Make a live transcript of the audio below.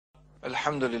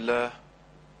Alhamdulillah,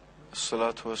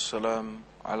 salatu wassalam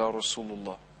ala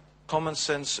Rasulullah. Common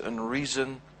sense and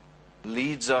reason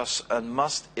leads us and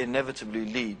must inevitably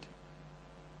lead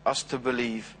us to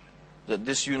believe that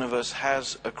this universe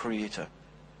has a creator.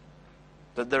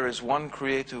 That there is one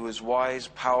creator who is wise,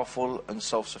 powerful and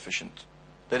self-sufficient.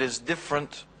 That is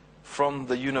different from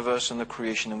the universe and the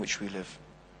creation in which we live.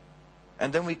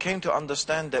 And then we came to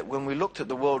understand that when we looked at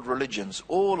the world religions,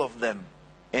 all of them,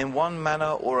 in one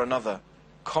manner or another,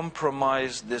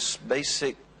 compromise this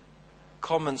basic,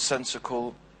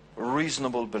 commonsensical,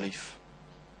 reasonable belief,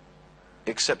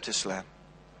 except Islam.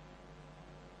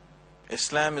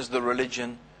 Islam is the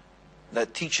religion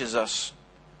that teaches us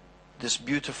this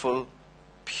beautiful,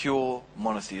 pure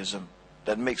monotheism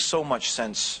that makes so much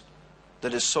sense,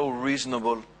 that is so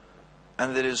reasonable,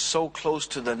 and that is so close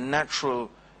to the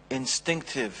natural,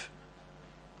 instinctive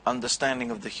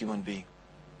understanding of the human being.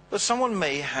 But someone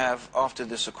may have after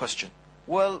this a question.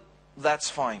 Well, that's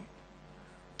fine.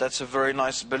 That's a very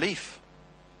nice belief.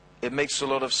 It makes a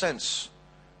lot of sense.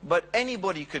 But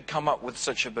anybody could come up with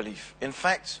such a belief. In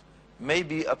fact,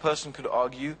 maybe a person could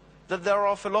argue that there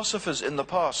are philosophers in the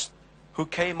past who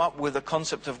came up with a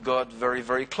concept of God very,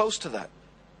 very close to that.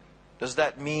 Does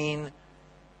that mean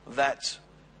that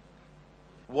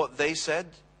what they said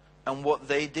and what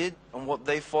they did and what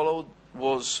they followed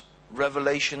was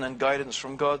revelation and guidance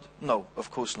from God? No,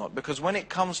 of course not. Because when it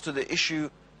comes to the issue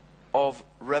of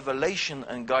revelation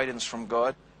and guidance from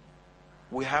God,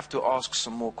 we have to ask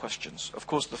some more questions. Of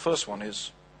course, the first one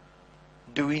is,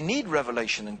 do we need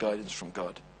revelation and guidance from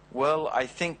God? Well, I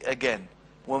think, again,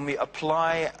 when we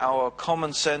apply our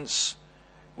common sense,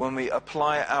 when we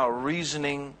apply our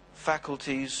reasoning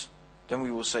faculties, then we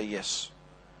will say yes.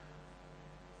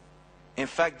 In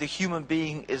fact, the human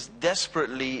being is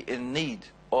desperately in need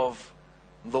of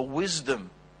the wisdom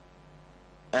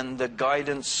and the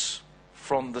guidance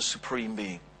from the Supreme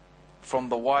Being, from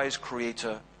the wise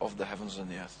creator of the heavens and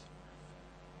the earth.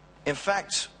 In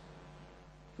fact,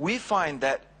 we find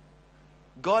that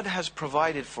God has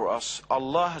provided for us,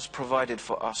 Allah has provided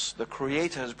for us, the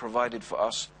Creator has provided for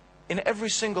us in every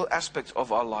single aspect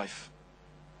of our life.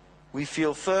 We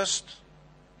feel thirst,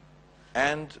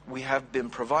 and we have been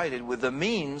provided with the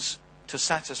means to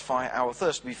satisfy our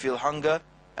thirst. We feel hunger,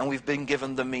 and we've been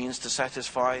given the means to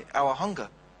satisfy our hunger.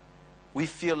 We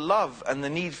feel love and the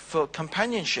need for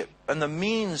companionship, and the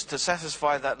means to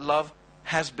satisfy that love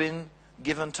has been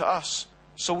given to us.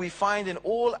 So we find in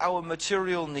all our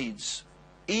material needs,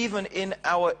 even in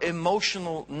our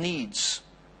emotional needs,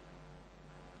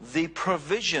 the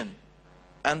provision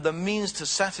and the means to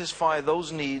satisfy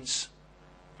those needs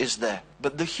is there.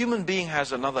 But the human being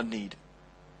has another need,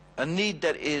 a need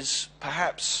that is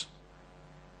perhaps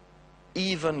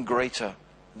even greater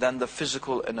than the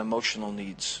physical and emotional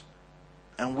needs.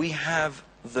 And we have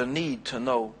the need to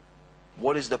know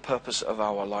what is the purpose of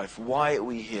our life, why are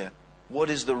we here, what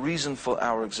is the reason for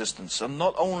our existence. And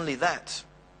not only that,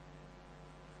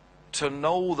 to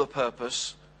know the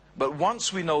purpose, but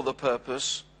once we know the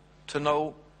purpose, to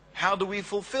know how do we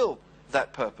fulfill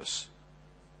that purpose.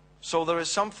 So there is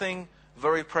something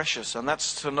very precious, and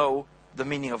that's to know the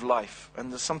meaning of life.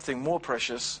 And there's something more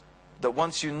precious, that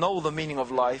once you know the meaning of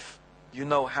life, you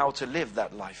know how to live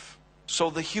that life. So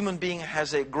the human being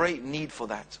has a great need for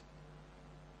that.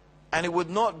 And it would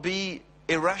not be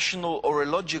irrational or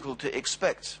illogical to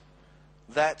expect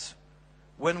that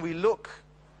when we look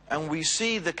and we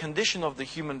see the condition of the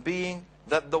human being,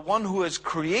 that the one who has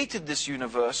created this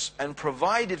universe and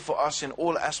provided for us in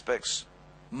all aspects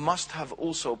must have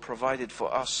also provided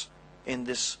for us in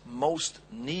this most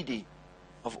needy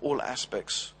of all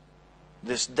aspects.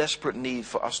 This desperate need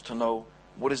for us to know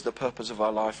what is the purpose of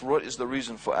our life, what is the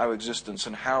reason for our existence,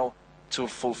 and how to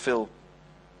fulfill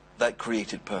that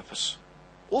created purpose.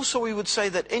 Also, we would say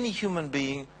that any human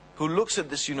being who looks at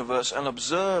this universe and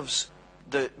observes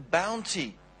the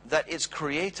bounty that its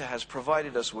creator has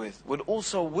provided us with would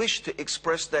also wish to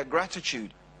express their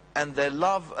gratitude and their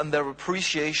love and their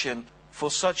appreciation for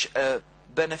such a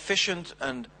beneficent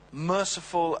and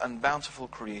merciful and bountiful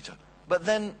creator. But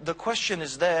then the question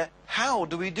is there, how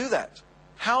do we do that?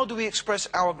 How do we express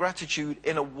our gratitude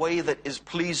in a way that is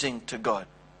pleasing to God?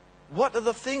 What are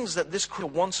the things that this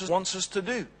creator wants us to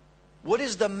do? What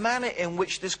is the manner in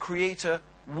which this creator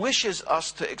wishes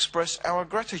us to express our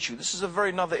gratitude? This is a very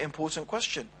another important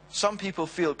question. Some people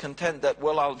feel content that,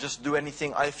 well, I'll just do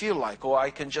anything I feel like, or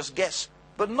I can just guess.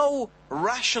 But no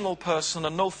rational person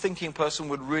and no thinking person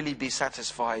would really be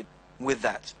satisfied with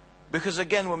that. Because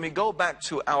again, when we go back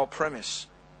to our premise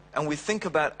and we think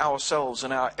about ourselves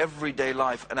and our everyday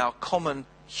life and our common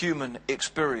human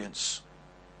experience,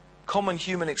 common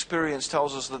human experience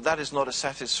tells us that that is not a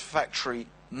satisfactory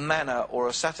manner or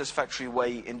a satisfactory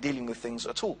way in dealing with things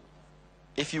at all.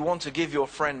 If you want to give your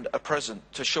friend a present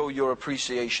to show your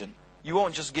appreciation, you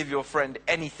won't just give your friend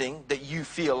anything that you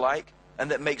feel like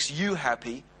and that makes you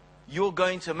happy. You're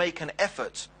going to make an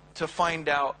effort to find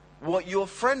out what your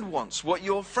friend wants, what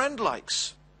your friend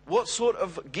likes. What sort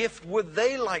of gift would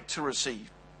they like to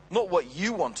receive? Not what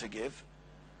you want to give.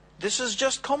 This is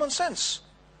just common sense.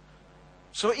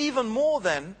 So even more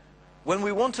then, when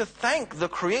we want to thank the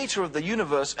creator of the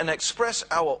universe and express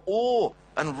our awe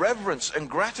and reverence and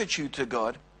gratitude to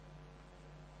God,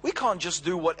 we can't just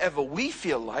do whatever we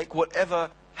feel like, whatever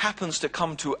happens to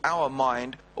come to our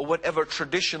mind, or whatever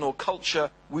tradition or culture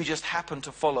we just happen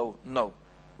to follow. No.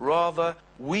 Rather,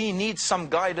 we need some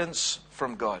guidance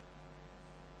from God.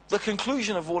 The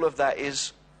conclusion of all of that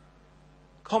is,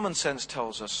 common sense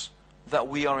tells us that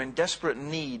we are in desperate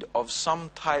need of some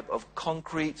type of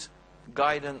concrete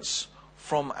guidance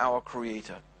from our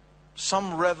Creator.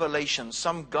 Some revelation,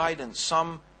 some guidance,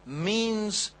 some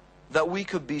means that we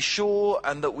could be sure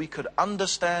and that we could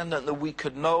understand and that we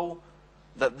could know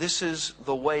that this is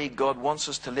the way God wants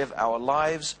us to live our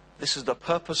lives. This is the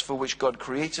purpose for which God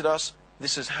created us.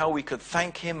 This is how we could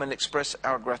thank Him and express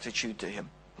our gratitude to Him.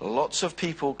 Lots of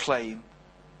people claim,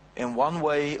 in one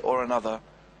way or another,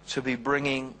 to be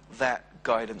bringing that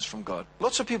guidance from God.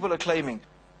 Lots of people are claiming,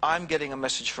 I'm getting a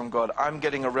message from God. I'm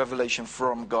getting a revelation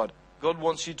from God. God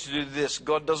wants you to do this.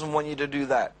 God doesn't want you to do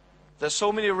that. There's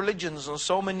so many religions and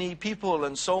so many people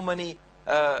and so many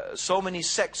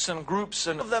sects and groups,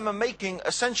 and all of them are making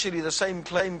essentially the same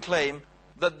claim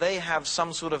that they have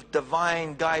some sort of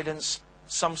divine guidance,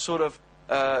 some sort of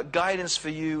guidance for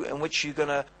you in which you're going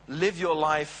to live your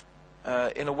life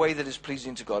in a way that is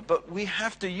pleasing to God. But we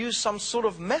have to use some sort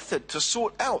of method to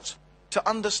sort out, to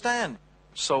understand.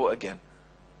 So again,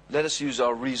 let us use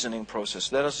our reasoning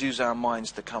process. Let us use our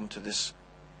minds to come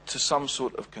to some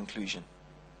sort of conclusion.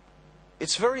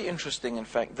 It's very interesting, in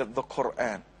fact, that the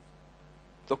Quran,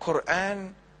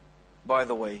 by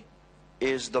the way,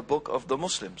 is the book of the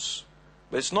Muslims.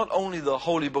 But it's not only the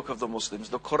holy book of the Muslims.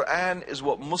 The Quran is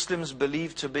what Muslims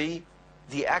believe to be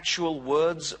the actual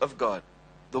words of God.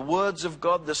 The words of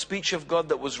God, the speech of God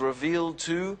that was revealed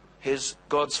to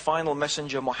God's final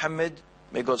messenger Muhammad,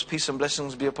 may God's peace and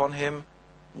blessings be upon him,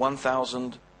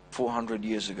 1,400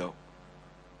 years ago.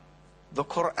 The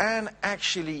Quran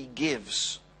actually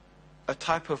gives a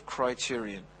type of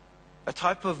criterion, a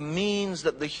type of means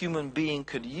that the human being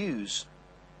could use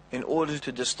in order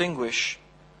to distinguish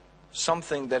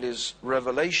something that is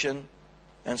revelation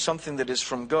and something that is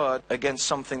from God against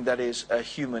something that is a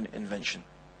human invention.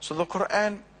 So the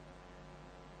Quran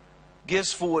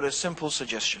gives forward a simple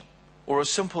suggestion or a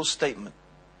simple statement.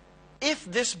 If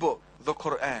this book, the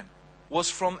Quran, was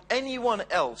from anyone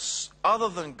else other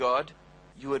than God,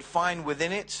 you would find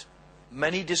within it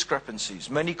many discrepancies,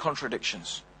 many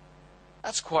contradictions.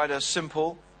 That's quite a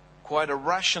simple, quite a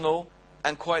rational,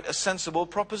 and quite a sensible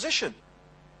proposition.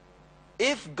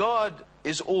 If God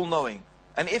is all-knowing,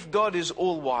 and if God is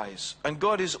all-wise, and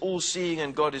God is all-seeing,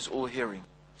 and God is all-hearing,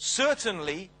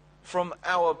 certainly from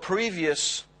our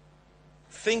previous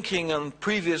thinking and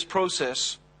previous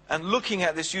process, and looking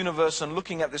at this universe and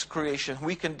looking at this creation,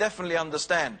 we can definitely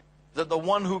understand that the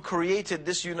one who created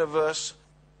this universe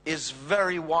is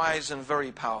very wise and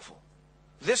very powerful.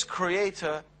 This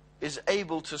creator is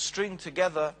able to string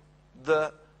together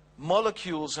the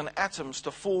molecules and atoms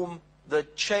to form the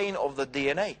chain of the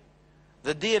DNA.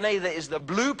 The DNA that is the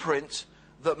blueprint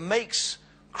that makes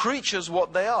creatures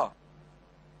what they are.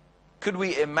 Could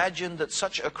we imagine that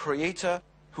such a creator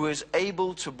who is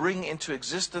able to bring into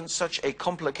existence such a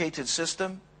complicated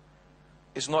system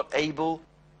is not able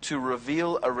to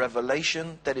reveal a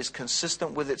revelation that is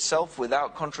consistent with itself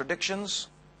without contradictions?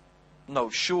 No,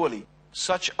 surely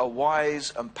such a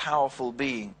wise and powerful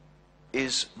being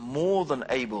is more than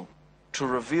able to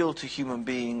reveal to human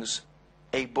beings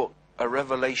a book, a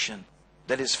revelation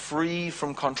that is free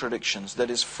from contradictions, that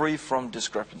is free from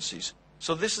discrepancies.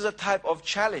 So this is a type of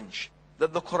challenge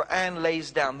that the Quran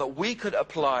lays down, that we could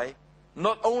apply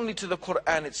not only to the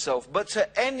Quran itself, but to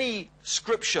any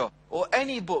scripture or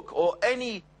any book or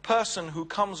any person who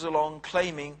comes along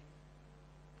claiming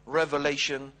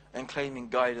revelation and claiming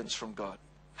guidance from God.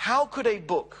 How could a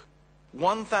book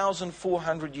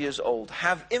 1,400 years old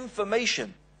have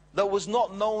information that was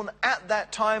not known at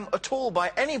that time at all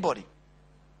by anybody,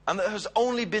 and that has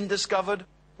only been discovered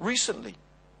recently?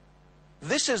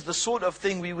 This is the sort of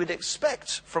thing we would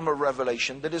expect from a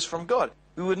revelation that is from God.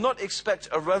 We would not expect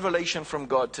a revelation from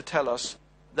God to tell us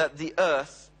that the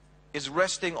earth is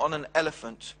resting on an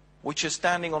elephant which is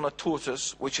standing on a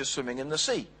tortoise which is swimming in the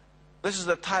sea. This is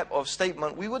the type of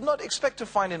statement we would not expect to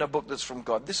find in a book that's from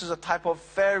God. This is a type of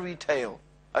fairy tale,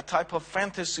 a type of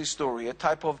fantasy story, a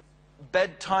type of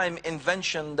bedtime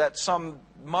invention that some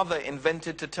mother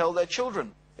invented to tell their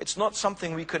children. It's not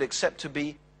something we could accept to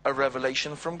be a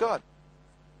revelation from God.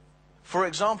 For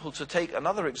example, to take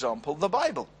another example, the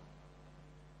Bible.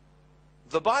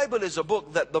 The Bible is a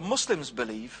book that the Muslims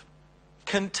believe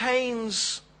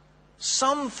contains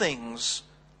some things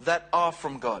that are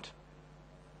from God.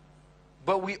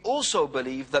 But we also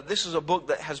believe that this is a book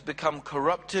that has become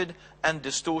corrupted and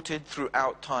distorted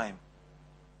throughout time.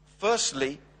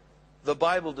 Firstly, the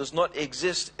Bible does not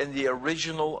exist in the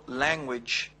original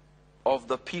language of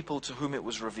the people to whom it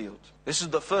was revealed. This is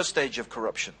the first stage of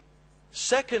corruption.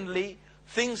 Secondly,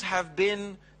 things have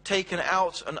been taken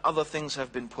out and other things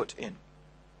have been put in.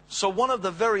 So one of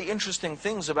the very interesting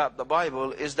things about the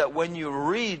Bible is that when you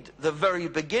read the very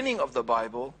beginning of the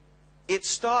Bible, it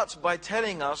starts by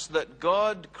telling us that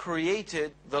God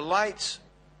created the light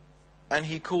and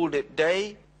He called it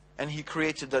day, and He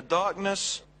created the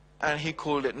darkness and He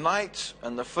called it night,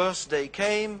 and the first day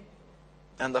came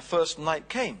and the first night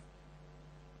came.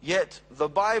 Yet the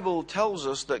Bible tells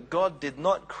us that God did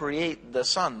not create the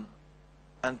sun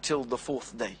until the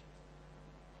fourth day.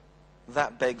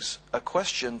 That begs a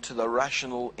question to the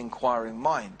rational inquiring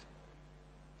mind.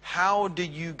 How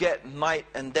did you get night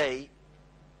and day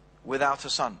without a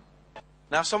sun?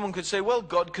 Now someone could say, well,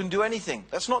 God can do anything.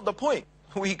 That's not the point.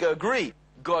 We agree,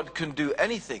 God can do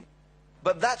anything.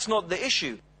 But that's not the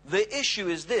issue. The issue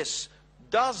is this: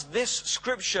 does this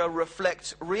scripture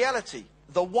reflect reality?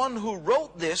 The one who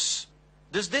wrote this,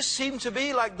 does this seem to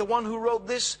be like the one who wrote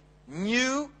this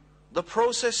knew the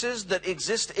processes that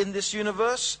exist in this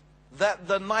universe? That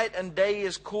the night and day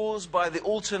is caused by the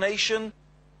alternation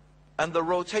and the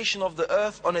rotation of the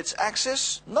earth on its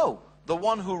axis? No. The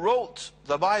one who wrote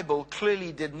the Bible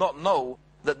clearly did not know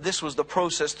that this was the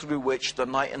process through which the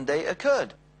night and day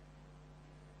occurred.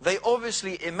 They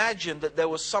obviously imagined that there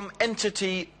was some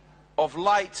entity of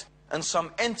light and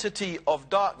some entity of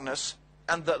darkness,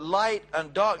 and that light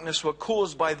and darkness were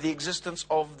caused by the existence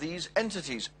of these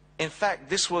entities. In fact,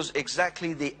 this was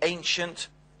exactly the ancient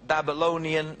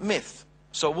Babylonian myth.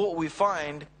 So what we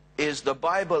find is the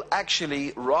Bible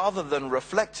actually, rather than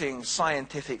reflecting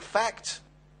scientific fact,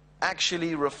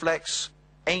 actually reflects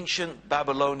ancient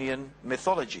Babylonian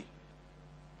mythology.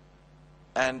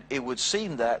 And it would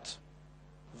seem that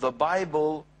the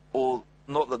Bible, or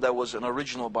not that there was an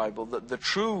original Bible, that the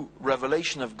true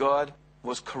revelation of God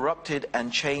was corrupted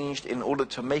and changed in order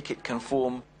to make it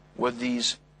conform with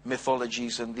these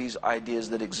mythologies and these ideas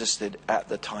that existed at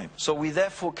the time. So we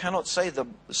therefore cannot say that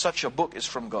such a book is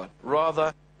from God.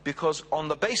 Rather, because on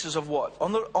the basis of what?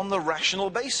 On the rational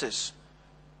basis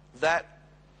that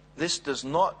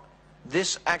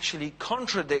this actually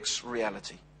contradicts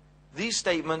reality. These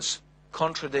statements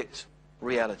contradict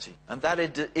reality. And that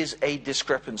is a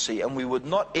discrepancy. And we would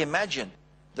not imagine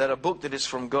that a book that is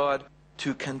from God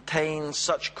to contain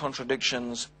such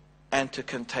contradictions and to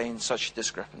contain such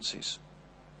discrepancies.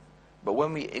 But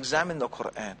when we examine the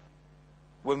Quran,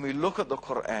 when we look at the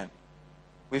Quran,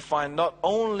 we find not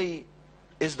only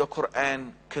is the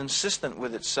Quran consistent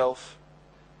with itself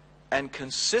and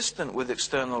consistent with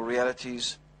external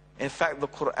realities, in fact the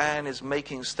Quran is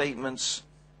making statements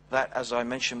that, as I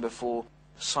mentioned before,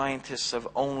 scientists have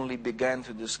only begun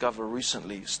to discover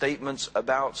recently. Statements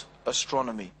about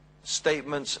astronomy,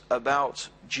 statements about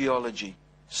geology,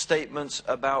 statements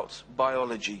about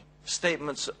biology,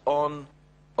 statements on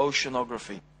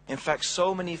oceanography. In fact,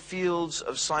 so many fields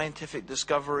of scientific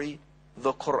discovery,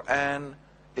 the Quran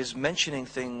is mentioning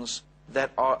things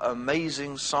that are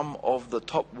amazing some of the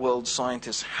top world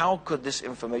scientists. How could this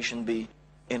information be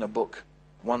in a book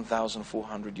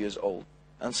 1,400 years old?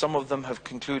 And some of them have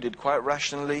concluded quite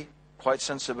rationally, quite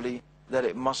sensibly, that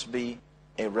it must be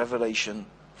a revelation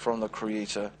from the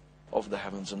Creator of the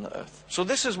heavens and the earth. So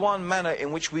this is one manner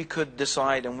in which we could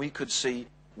decide and we could see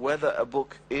whether a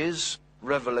book is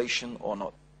revelation or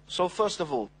not. So first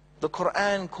of all, the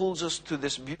Quran calls us to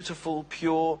this beautiful,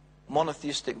 pure,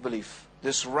 monotheistic belief,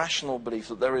 this rational belief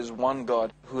that there is one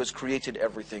God who has created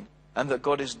everything, and that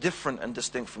God is different and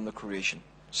distinct from the creation.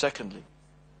 Secondly,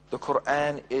 the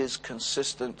Quran is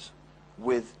consistent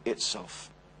with itself.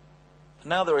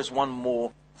 Now there is one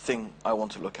more thing I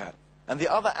want to look at. And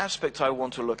the other aspect I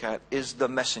want to look at is the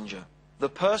messenger, the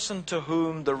person to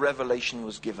whom the revelation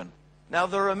was given. Now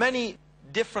there are many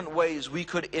different ways we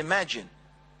could imagine.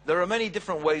 There are many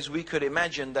different ways we could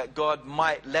imagine that God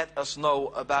might let us know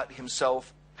about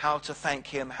Himself, how to thank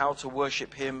Him, how to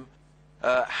worship Him,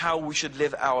 how we should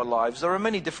live our lives. There are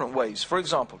many different ways. For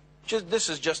example, this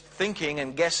is just thinking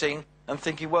and guessing and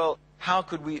thinking, well, how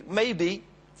could we, maybe,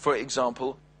 for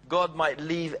example, God might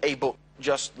leave a book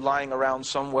just lying around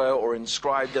somewhere or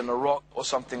inscribed in a rock or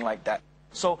something like that.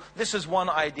 So this is one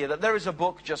idea, that there is a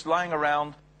book just lying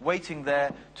around, waiting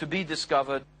there to be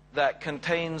discovered, that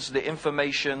contains the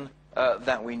information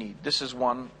that we need. This is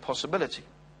one possibility.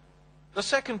 The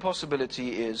second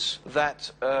possibility is that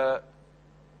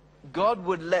God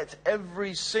would let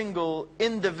every single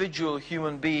individual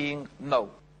human being know.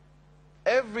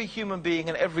 Every human being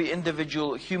and every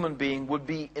individual human being would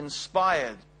be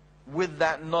inspired with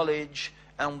that knowledge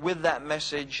and with that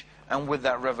message and with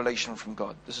that revelation from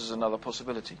God. This is another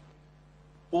possibility.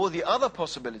 Or the other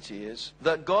possibility is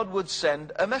that God would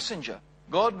send a messenger.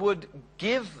 God would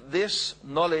give this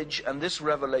knowledge and this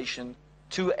revelation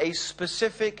to a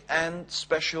specific and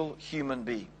special human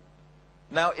being.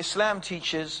 Now, Islam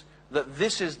teaches that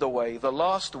this is the way, the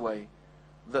last way,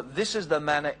 that this is the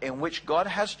manner in which God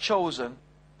has chosen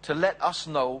to let us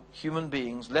know, human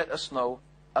beings, let us know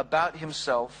about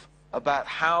Himself, about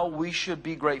how we should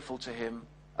be grateful to Him,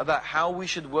 about how we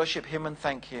should worship Him and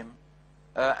thank Him,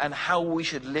 and how we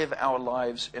should live our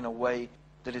lives in a way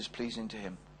that is pleasing to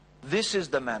Him. This is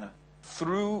the manner,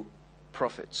 through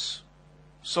prophets.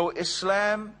 So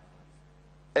Islam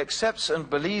accepts and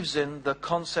believes in the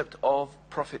concept of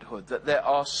prophethood, that there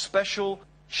are special,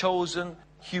 chosen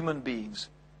human beings.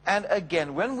 And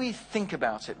again, when we think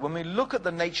about it, when we look at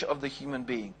the nature of the human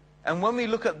being, and when we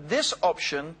look at this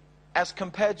option as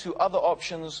compared to other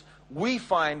options, we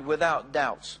find without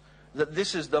doubt that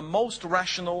this is the most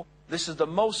rational, this is the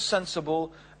most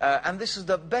sensible, and this is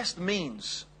the best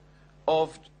means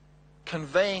of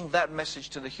conveying that message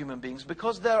to the human beings,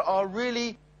 because there are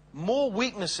really more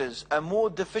weaknesses and more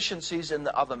deficiencies in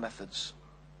the other methods.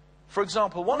 For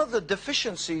example, one of the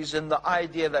deficiencies in the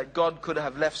idea that God could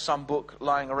have left some book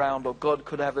lying around, or God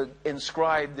could have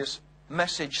inscribed this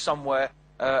message somewhere,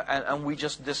 and we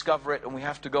just discover it and we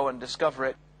have to go and discover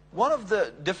it. One of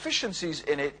the deficiencies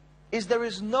in it is there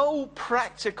is no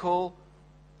practical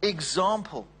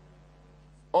example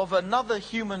of another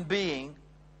human being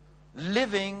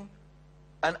living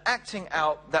and acting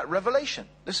out that revelation.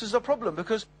 This is a problem,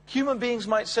 because human beings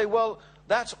might say, well,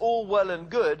 that's all well and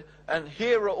good, and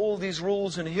here are all these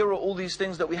rules, and here are all these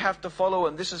things that we have to follow,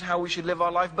 and this is how we should live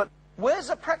our life. But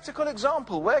where's a practical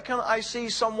example? Where can I see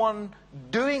someone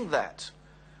doing that?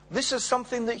 This is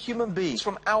something that human beings,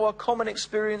 from our common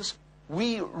experience,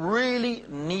 we really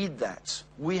need that.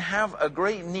 We have a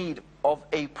great need of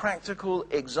a practical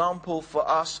example for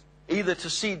us, either to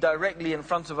see directly in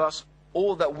front of us,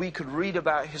 or that we could read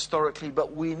about historically,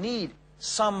 but we need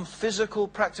some physical,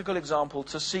 practical example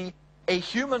to see a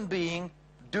human being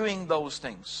doing those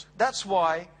things. That's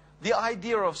why the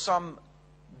idea of some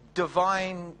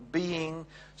divine being,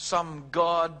 some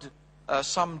God,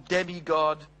 some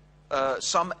demigod,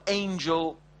 some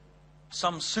angel,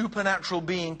 some supernatural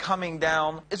being coming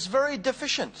down, it's very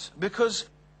deficient, because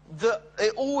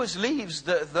it always leaves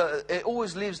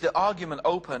the argument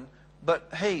open. But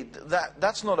hey,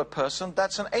 that's not a person,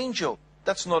 that's an angel.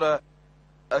 That's not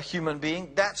a human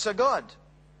being, that's a God.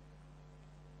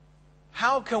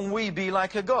 How can we be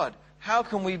like a God? How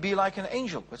can we be like an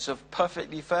angel? It's a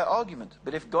perfectly fair argument.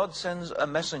 But if God sends a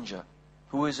messenger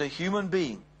who is a human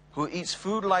being, who eats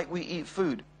food like we eat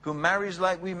food, who marries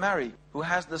like we marry, who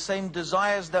has the same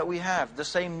desires that we have, the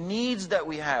same needs that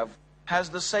we have, has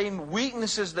the same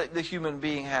weaknesses that the human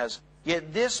being has,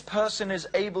 yet this person is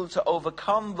able to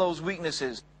overcome those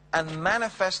weaknesses and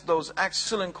manifest those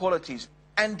excellent qualities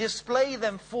and display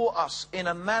them for us in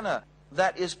a manner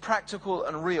that is practical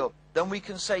and real, then we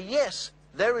can say, yes,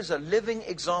 there is a living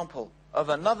example of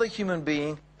another human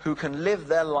being who can live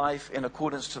their life in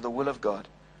accordance to the will of God.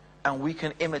 And we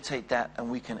can imitate that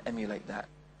and we can emulate that.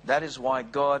 That is why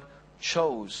God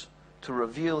chose to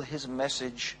reveal His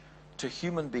message to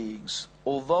human beings,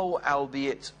 although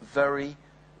albeit very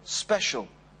special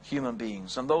human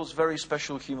beings. And those very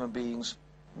special human beings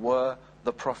were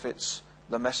the prophets,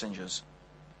 the messengers.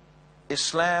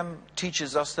 Islam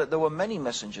teaches us that there were many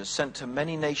messengers sent to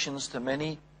many nations, to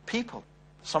many people.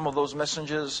 Some of those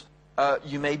messengers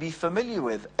you may be familiar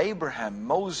with: Abraham,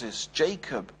 Moses,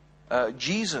 Jacob,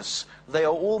 Jesus. They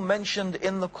are all mentioned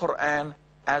in the Quran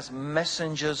as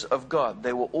messengers of God.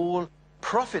 They were all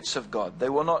prophets of God. They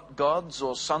were not gods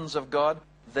or sons of God.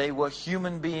 They were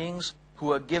human beings who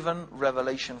were given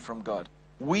revelation from God.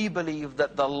 We believe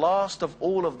that the last of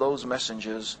all of those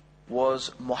messengers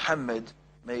was Muhammad.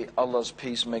 May Allah's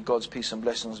peace, may God's peace and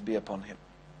blessings be upon him.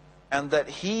 And that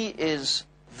he is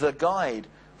the guide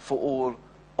for all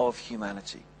of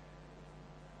humanity.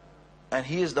 And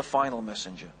he is the final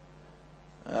messenger.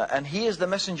 And he is the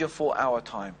messenger for our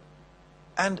time.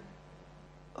 And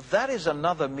that is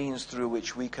another means through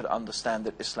which we could understand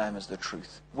that Islam is the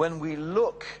truth. When we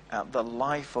look at the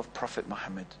life of Prophet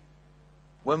Muhammad,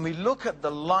 when we look at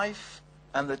the life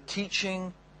and the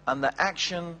teaching and the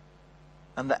action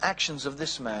and the actions of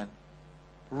this man,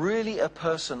 really a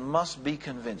person must be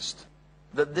convinced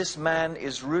that this man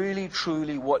is really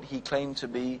truly what he claimed to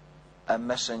be, a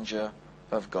messenger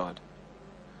of God.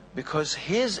 Because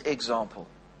his example,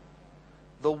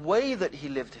 the way that he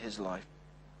lived his life,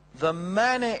 the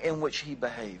manner in which he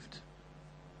behaved,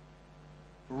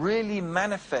 really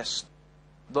manifest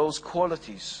those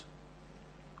qualities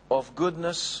of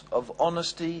goodness, of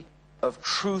honesty, of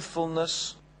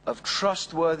truthfulness, of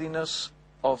trustworthiness,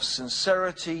 of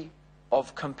sincerity,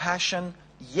 of compassion,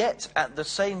 yet at the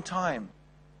same time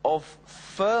of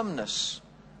firmness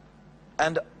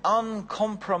and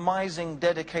uncompromising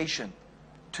dedication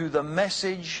to the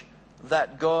message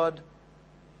that God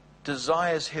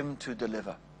desires him to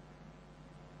deliver.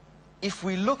 If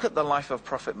we look at the life of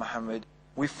Prophet Muhammad,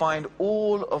 we find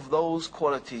all of those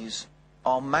qualities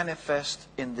are manifest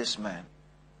in this man.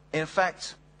 In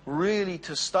fact, really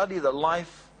to study the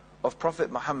life of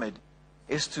Prophet Muhammad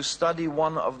is to study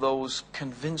one of those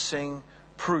convincing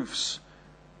proofs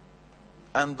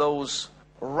and those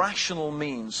rational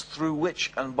means through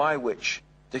which and by which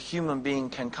the human being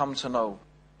can come to know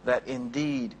that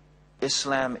indeed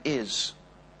Islam is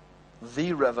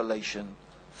the revelation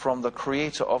from the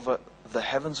Creator of the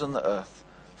heavens and the earth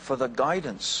for the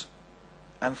guidance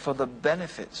and for the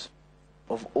benefit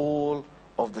of all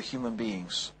of the human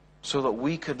beings, so that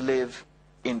we could live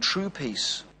in true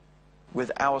peace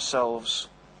with ourselves,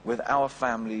 with our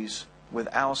families, with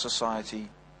our society,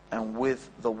 and with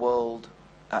the world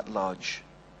at large.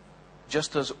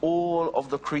 Just as all of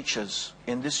the creatures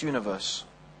in this universe,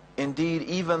 indeed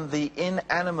even the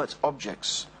inanimate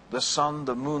objects, the sun,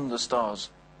 the moon, the stars,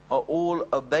 are all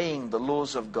obeying the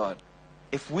laws of God.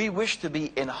 If we wish to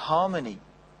be in harmony,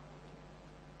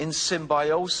 in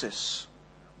symbiosis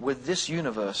with this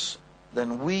universe,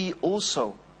 then we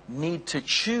also need to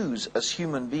choose as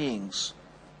human beings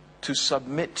to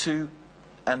submit to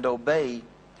and obey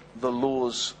the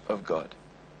laws of God.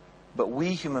 But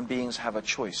we human beings have a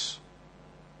choice.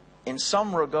 In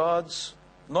some regards,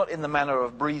 not in the manner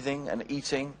of breathing and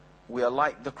eating, we are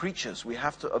like the creatures. We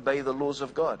have to obey the laws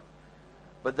of God.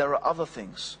 But there are other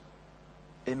things,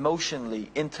 emotionally,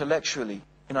 intellectually,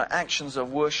 in our actions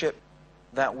of worship,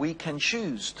 that we can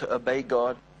choose to obey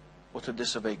God or to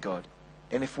disobey God.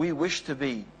 And if we wish to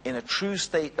be in a true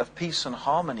state of peace and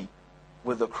harmony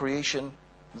with the creation,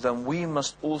 then we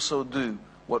must also do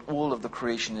what all of the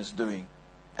creation is doing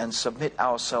and submit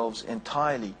ourselves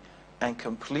entirely and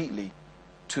completely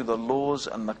to the laws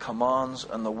and the commands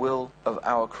and the will of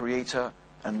our Creator,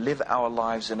 and live our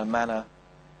lives in a manner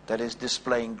that is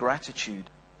displaying gratitude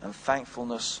and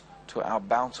thankfulness to our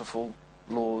bountiful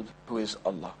Lord, who is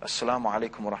Allah. Assalamu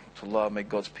alaikum wa rahmatullah. May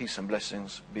God's peace and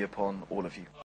blessings be upon all of you.